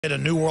a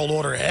New World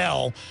Order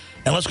hell.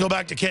 And let's go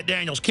back to Kit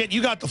Daniels. Kit,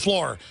 you got the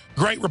floor.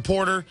 Great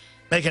reporter,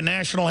 making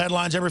national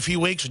headlines every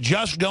few weeks,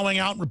 just going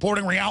out and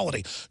reporting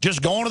reality.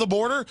 Just going to the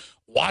border,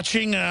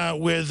 watching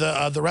with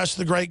the rest of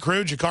the great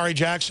crew, Jakari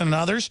Jackson and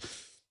others.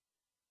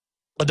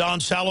 Adon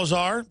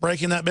Salazar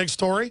breaking that big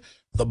story.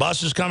 The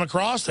buses come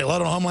across. They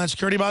load on Homeland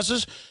Security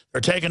buses.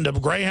 They're taken to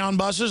Greyhound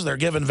buses. They're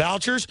given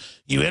vouchers.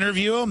 You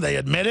interview them. They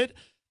admit it.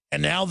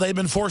 And now they've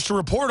been forced to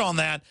report on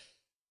that.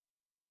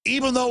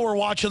 Even though we're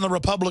watching the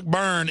Republic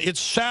burn, it's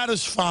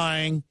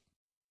satisfying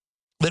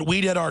that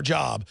we did our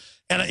job.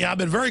 And I've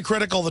been very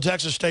critical of the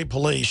Texas State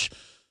Police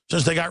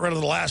since they got rid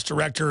of the last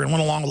director and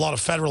went along with a lot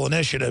of federal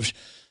initiatives,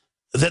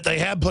 that they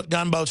have put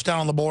gunboats down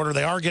on the border.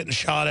 They are getting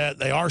shot at.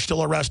 They are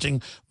still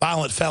arresting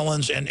violent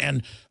felons,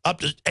 and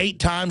up to 8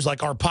 times, like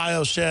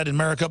Arpaio said in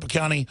Maricopa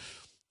County,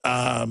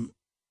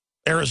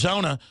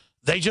 Arizona,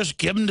 they just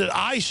give them to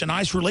ICE, and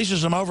ICE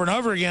releases them over and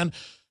over again.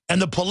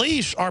 And the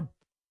police are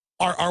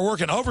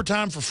working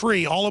overtime for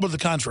free all over the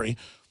country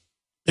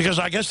because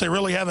I guess they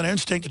really have an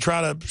instinct to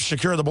try to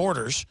secure the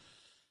borders.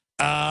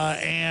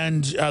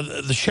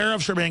 The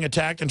sheriffs are being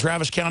attacked in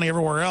Travis County,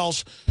 everywhere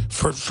else,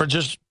 for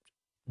just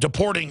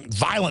deporting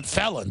violent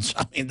felons.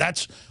 I mean,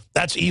 that's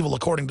evil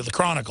according to the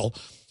Chronicle.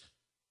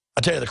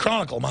 I tell you, the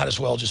Chronicle might as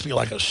well just be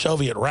like a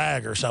Soviet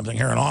rag or something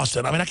here in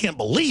Austin. I mean, I can't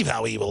believe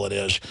how evil it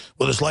is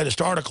with this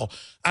latest article.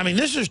 I mean,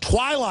 this is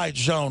Twilight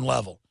Zone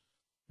level,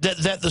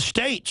 that the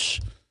states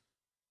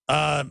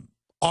are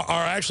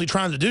actually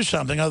trying to do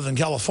something other than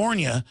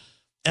California,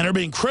 and are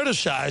being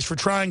criticized for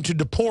trying to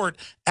deport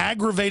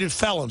aggravated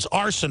felons,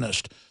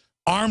 arsonists,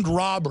 armed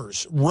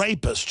robbers,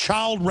 rapists,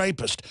 child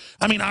rapists.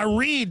 I mean, I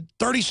read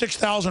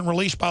 36,000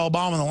 released by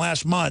Obama in the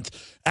last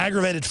month,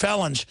 aggravated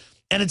felons,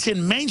 and it's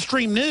in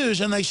mainstream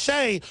news, and they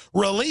say,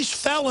 release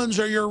felons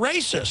or you're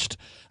racist.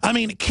 I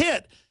mean,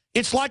 Kit,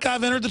 it's like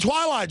I've entered the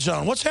Twilight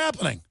Zone. What's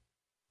happening?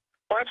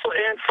 Well,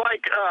 absolutely. And it's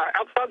like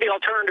outside the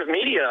alternative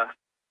media,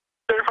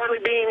 there's hardly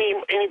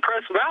being any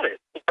press about it.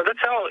 That's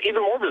how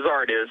even more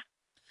bizarre it is.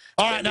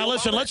 All right, now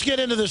listen, let's get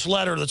into this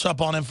letter that's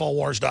up on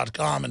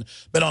Infowars.com and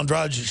been on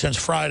Drudge since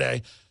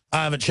Friday.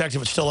 I haven't checked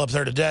if it's still up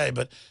there today,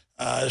 but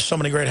so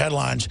many great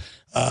headlines,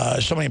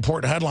 so many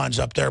important headlines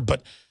up there.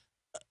 But,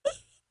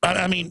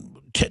 I mean,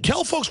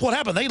 tell folks what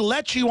happened. They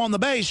let you on the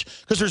base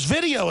because there's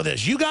video of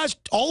this. You guys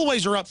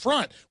always are up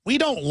front. We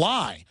don't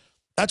lie.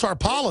 That's our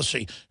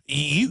policy.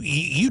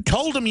 You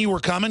told them you were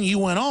coming. You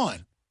went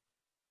on.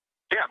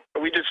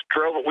 Yeah, we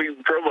drove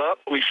up.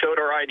 We showed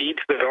our ID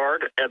to the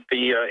guard at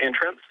the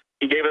entrance.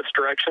 He gave us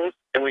directions,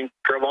 and we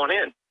drove on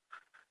in.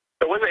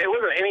 It wasn't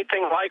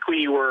anything like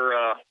we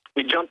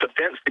jumped the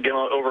fence to get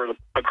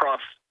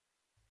across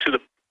to the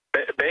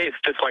base,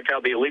 just like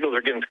how the illegals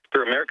are getting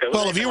through America.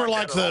 Well, if you were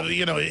like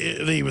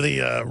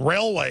the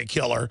railway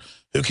killer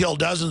who killed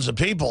dozens of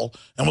people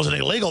and was an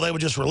illegal, they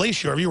would just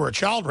release you. Or if you were a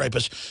child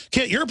rapist,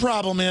 Kit, your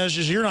problem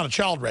is you're not a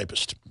child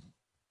rapist.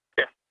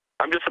 Yeah,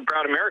 I'm just a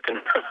proud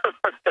American.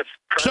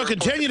 So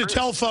continue to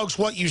tell folks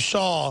what you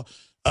saw.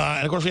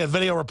 And, of course, we have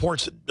video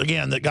reports,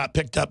 again, that got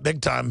picked up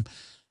big time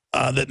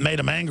that made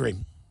them angry.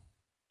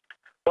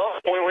 Well,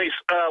 when we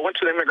went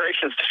to the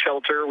immigration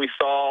shelter, we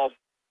saw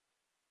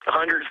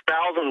hundreds,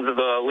 thousands of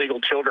illegal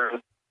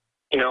children,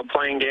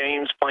 playing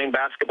games, playing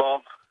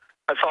basketball.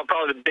 I saw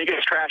probably the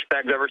biggest trash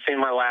bags I've ever seen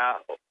in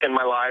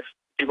my life.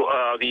 People,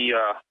 the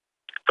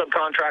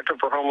subcontractor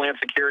for Homeland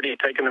Security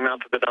taking them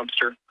out to the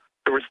dumpster.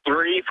 There was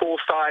 3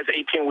 full-size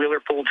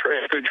 18-wheeler food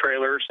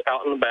trailers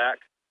out in the back.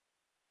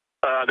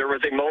 There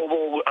was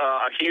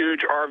a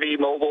huge RV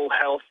mobile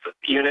health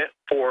unit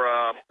for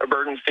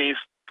emergencies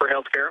for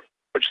healthcare,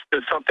 which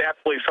is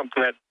absolutely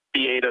something that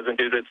VA doesn't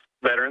do to its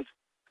veterans.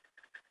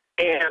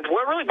 And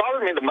what really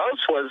bothered me the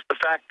most was the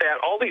fact that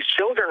all these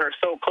children are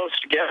so close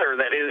together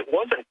that it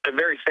wasn't a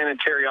very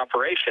sanitary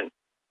operation.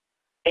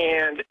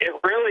 And it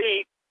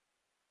really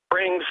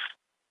brings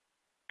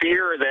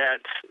fear that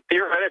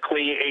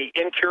theoretically a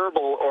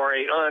incurable or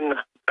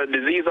a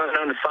disease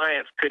unknown to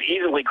science could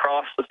easily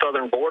cross the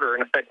southern border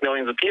and affect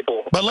millions of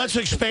people. But let's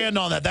expand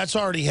on that. That's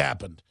already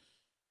happened.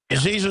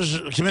 Diseases,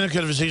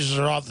 communicative diseases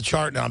are off the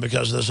chart now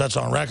because of this. That's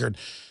on record.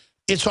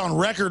 It's on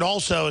record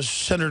also, as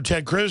Senator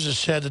Ted Cruz has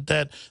said,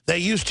 that they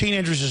use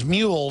teenagers as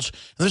mules.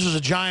 And this is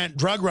a giant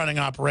drug running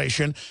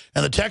operation.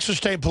 And the Texas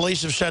State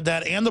Police have said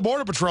that, and the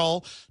Border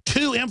Patrol,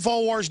 to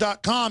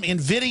Infowars.com in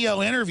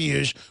video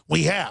interviews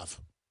we have.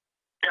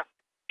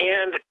 Yeah.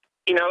 And,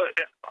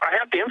 I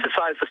have to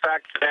emphasize the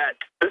fact that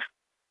this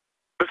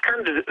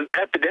kind of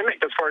epidemic,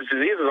 as far as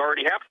disease, has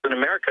already happened in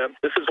America.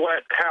 This is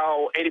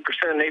how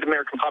 80% of Native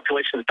American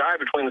populations died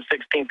between the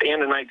 16th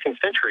and the 19th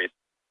centuries.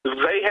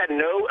 They had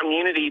no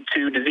immunity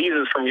to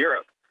diseases from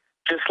Europe,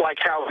 just like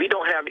how we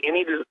don't have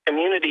any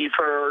immunity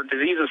for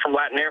diseases from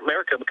Latin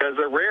America because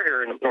they're rare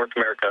here in North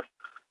America.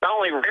 Not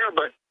only rare,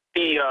 but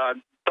the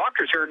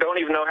doctors here don't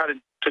even know how to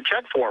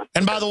check for them.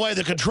 And by the way,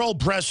 the controlled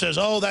press says,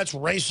 oh, that's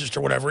racist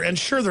or whatever. And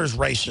sure, there's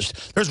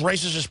racist. There's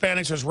racist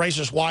Hispanics. There's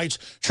racist whites.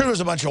 Sure, there's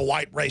a bunch of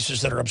white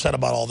racists that are upset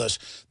about all this.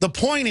 The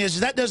point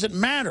is that doesn't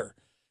matter.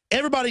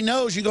 everybody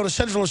knows you go to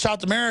Central or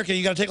South America,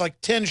 you got to take like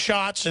 10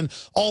 shots and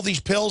all these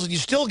pills, and you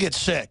still get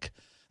sick.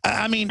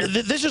 I mean,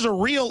 this is a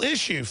real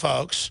issue,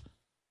 folks.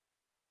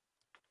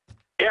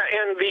 Yeah,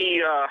 and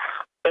the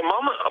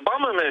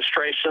Obama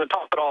administration, to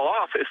top it all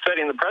off, is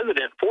setting the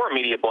president for a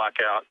media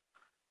blackout.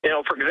 You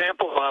know, for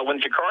example, when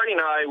Jacardi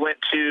and I went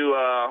to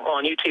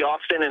on UT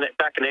Austin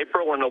back in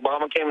April when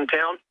Obama came in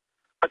town,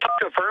 I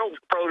talked to a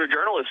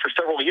photojournalist for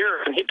several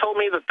years, and he told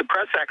me that the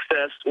press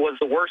access was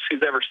the worst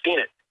he's ever seen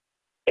it.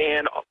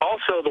 And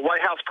also, the White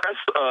House Press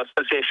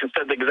Association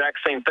said the exact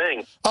same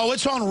thing. Oh,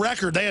 it's on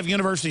record. They have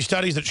university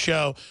studies that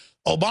show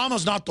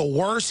Obama's not the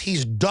worst.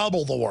 He's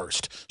double the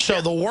worst. So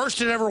the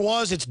worst it ever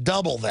was, it's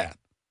double that.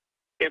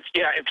 If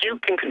you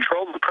can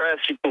control the press,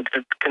 you can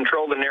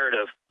control the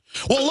narrative.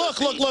 Well,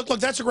 look.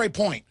 That's a great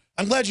point.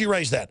 I'm glad you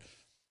raised that.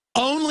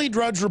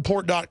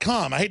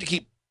 OnlyDrudgeReport.com. I hate to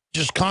keep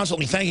just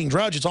constantly thanking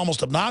Drudge. It's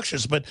almost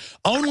obnoxious, but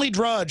only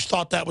Drudge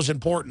thought that was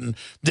important,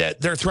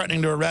 that they're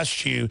threatening to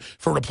arrest you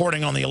for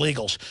reporting on the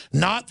illegals.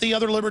 Not the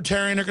other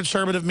libertarian or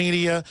conservative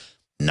media,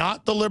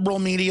 not the liberal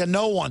media,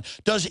 no one.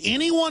 Does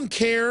anyone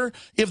care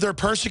if they're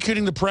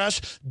persecuting the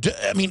press?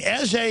 I mean,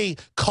 as a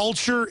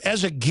culture,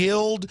 as a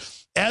guild,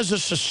 as a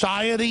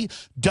society,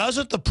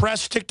 doesn't the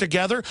press stick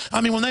together?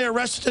 I mean, when they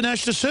arrested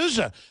Dinesh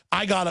D'Souza,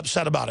 I got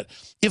upset about it.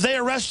 If they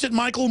arrested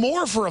Michael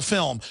Moore for a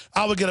film,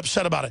 I would get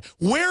upset about it.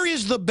 Where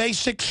is the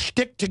basic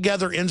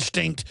stick-together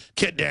instinct,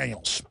 Kit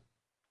Daniels?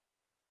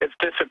 It's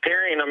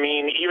disappearing. I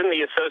mean, even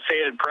the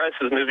Associated Press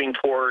is moving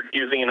toward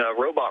using a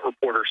robot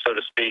reporter, so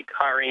to speak,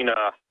 hiring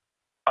a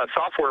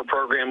software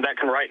program that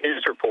can write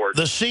news reports.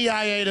 The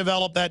CIA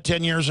developed that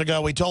 10 years ago.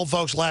 We told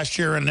folks last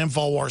year in an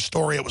InfoWars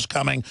story it was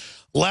coming.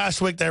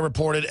 Last week they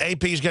reported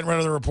AP's getting rid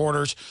of the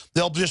reporters.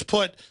 They'll just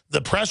put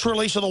the press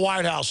release of the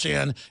White House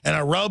in, and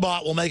a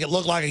robot will make it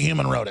look like a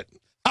human wrote it.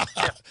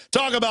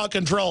 Talk about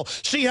control.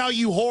 See how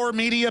you whore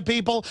media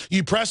people,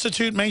 you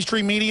prostitute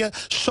mainstream media,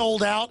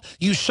 sold out?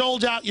 You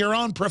sold out your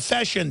own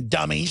profession,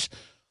 dummies.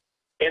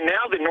 And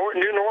now the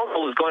new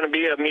normal is going to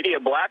be a media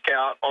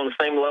blackout on the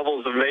same level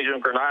as the invasion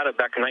of Grenada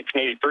back in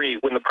 1983,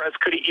 when the press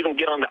couldn't even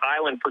get on the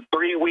island for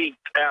 3 weeks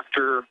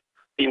after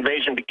the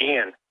invasion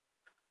began.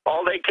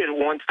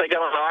 Once they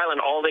got on the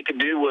island, all they could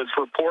do was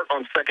report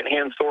on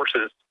secondhand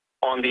sources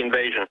on the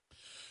invasion.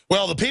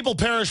 Well, the people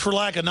perish for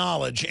lack of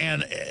knowledge,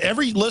 and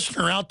every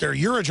listener out there,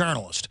 you're a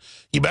journalist.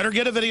 You better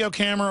get a video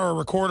camera or a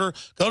recorder,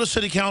 go to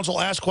city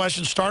council, ask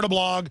questions, start a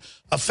blog,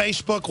 a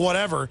Facebook,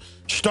 whatever.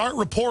 Start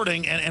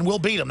reporting, and we'll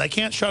beat them. They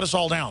can't shut us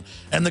all down.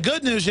 And the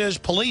good news is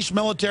police,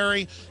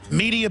 military,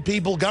 media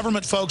people,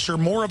 government folks are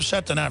more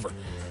upset than ever.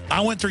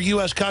 I went through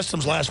U.S.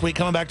 Customs last week,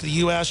 coming back to the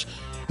U.S.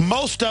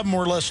 Most of them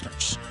were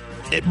listeners.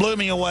 It blew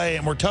me away,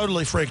 and we're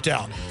totally freaked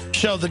out.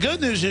 So the good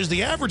news is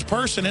the average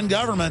person in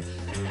government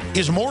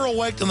is more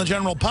awake than the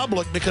general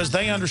public because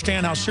they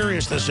understand how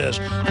serious this is.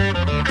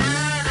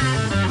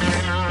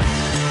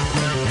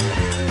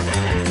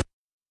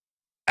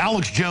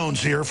 Alex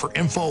Jones here for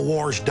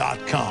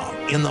Infowars.com.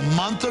 In the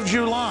month of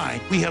July,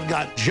 we have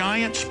got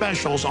giant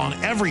specials on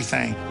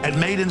everything at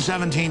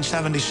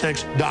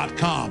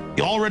MadeIn1776.com.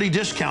 You already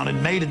discounted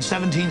Made in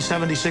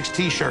 1776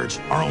 t-shirts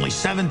are only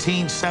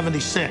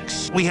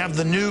 $17.76. We have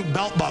the new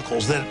belt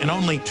buckles that in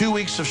only 2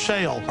 weeks of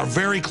sale are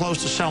very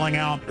close to selling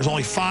out. There's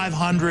only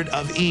 500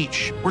 of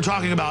each. We're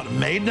talking about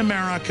Made in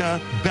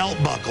America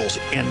belt buckles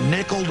in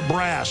nickeled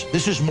brass.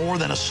 This is more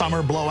than a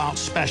summer blowout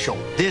special.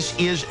 This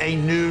is a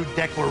new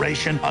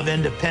declaration of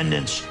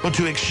independence. But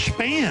to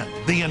expand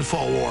the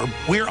InfoWar,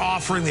 we're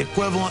offering the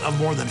equivalent of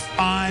more than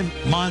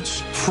 5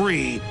 months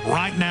free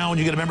right now when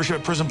you get a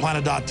membership at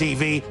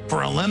prisonplanet.tv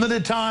for a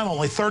limited time,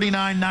 only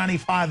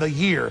 $39.95 a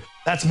year.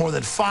 That's more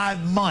than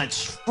 5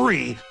 months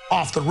free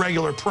off the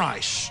regular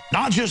price.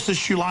 Not just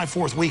this July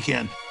 4th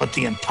weekend, but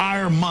the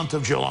entire month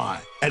of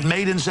July at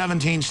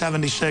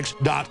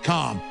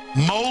MadeIn1776.com.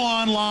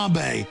 Molon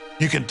Labe,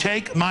 you can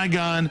take my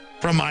gun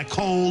from my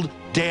cold,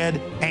 dead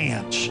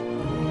hands.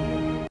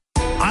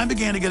 I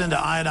began to get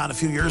into iodine a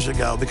few years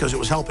ago because it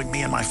was helping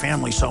me and my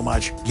family so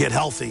much get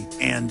healthy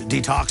and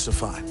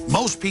detoxify.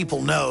 Most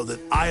people know that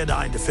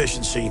iodine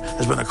deficiency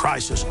has been a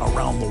crisis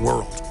around the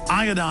world.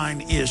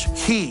 Iodine is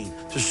key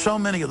to so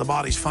many of the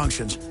body's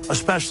functions,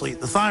 especially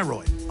the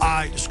thyroid.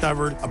 I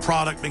discovered a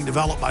product being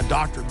developed by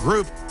Dr.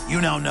 Group.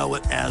 You now know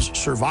it as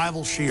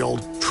Survival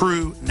Shield,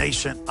 true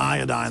nascent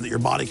iodine that your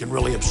body can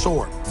really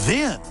absorb.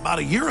 Then, about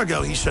a year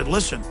ago, he said,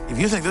 listen, if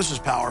you think this is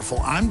powerful,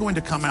 I'm going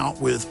to come out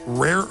with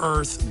rare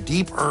earth,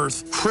 deep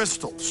earth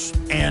crystals.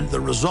 And the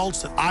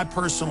results that I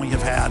personally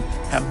have had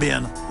have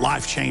been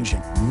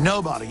life-changing.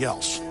 Nobody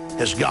else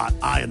has got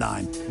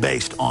iodine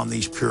based on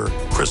these pure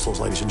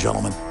crystals, ladies and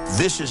gentlemen.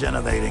 This is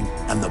innovating,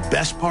 and the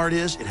best part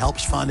is it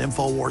helps fund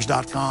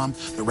Infowars.com,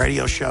 the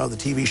radio show, the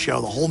TV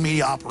show, the whole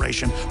media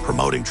operation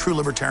promoting true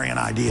libertarian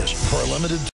ideas. For a limited